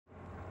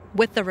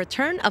With the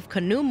return of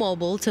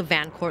Canoemobile to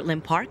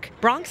Cortlandt Park,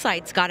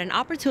 Bronxites got an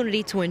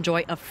opportunity to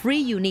enjoy a free,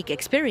 unique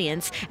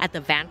experience at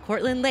the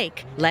Cortlandt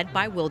Lake, led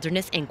by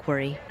Wilderness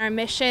Inquiry. Our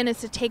mission is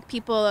to take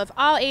people of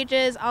all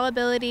ages, all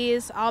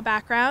abilities, all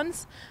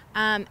backgrounds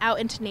out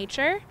into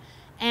nature.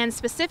 And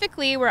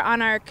specifically, we're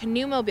on our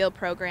Canoemobile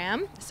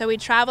program. So we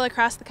travel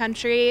across the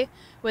country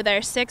with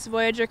our 6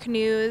 Voyager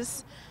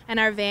canoes and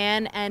our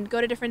van and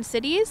go to different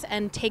cities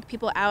and take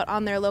people out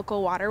on their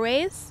local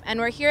waterways. And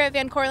we're here at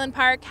Cortlandt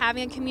Park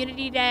having a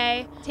community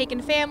day,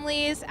 taking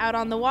families out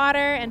on the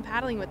water and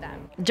paddling with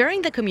them.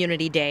 During the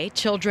community day,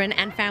 children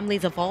and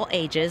families of all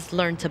ages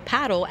learn to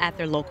paddle at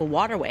their local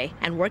waterway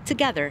and work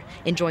together,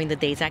 enjoying the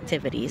day's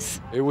activities.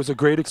 It was a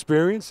great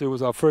experience. It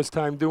was our first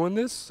time doing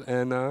this,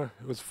 and it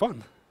was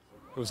fun.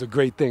 It was a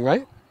great thing,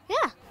 right?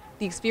 Yeah.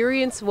 The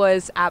experience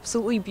was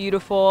absolutely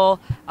beautiful.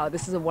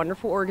 This is a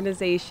wonderful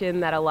organization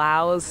that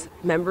allows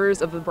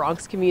members of the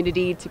Bronx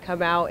community to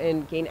come out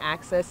and gain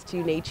access to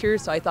nature,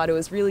 so I thought it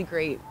was really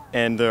great.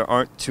 And there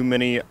aren't too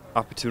many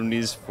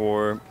opportunities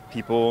for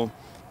people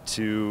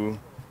to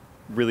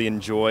really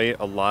enjoy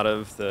a lot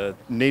of the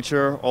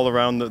nature all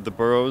around the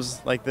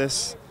boroughs like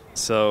this.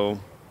 So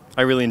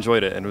I really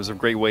enjoyed it, and it was a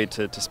great way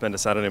to spend a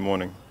Saturday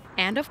morning.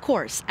 And of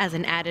course, as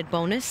an added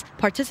bonus,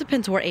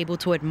 participants were able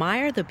to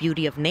admire the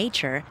beauty of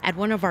nature at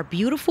one of our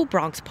beautiful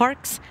Bronx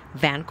parks,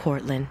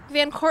 Cortlandt.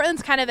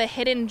 Cortlandt's kind of a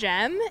hidden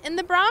gem in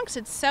the Bronx.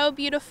 It's so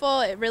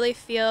beautiful. It really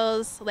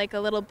feels like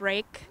a little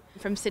break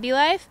from city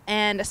life.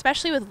 And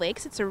especially with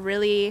lakes, it's a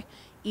really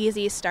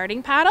easy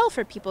starting paddle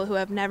for people who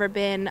have never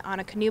been on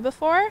a canoe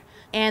before.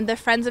 And the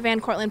Friends of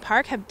Cortlandt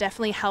Park have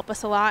definitely helped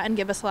us a lot and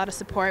give us a lot of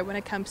support when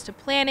it comes to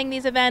planning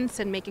these events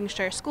and making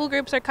sure school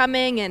groups are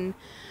coming and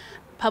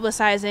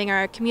publicizing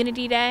our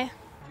community day.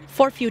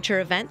 For future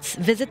events,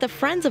 visit the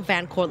Friends of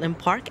Cortlandt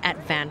Park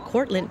at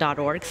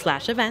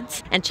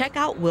vancortlandt.org/events and check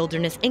out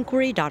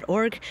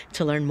wildernessinquiry.org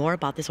to learn more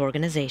about this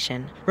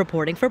organization.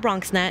 Reporting for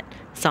BronxNet,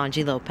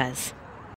 Sanji Lopez.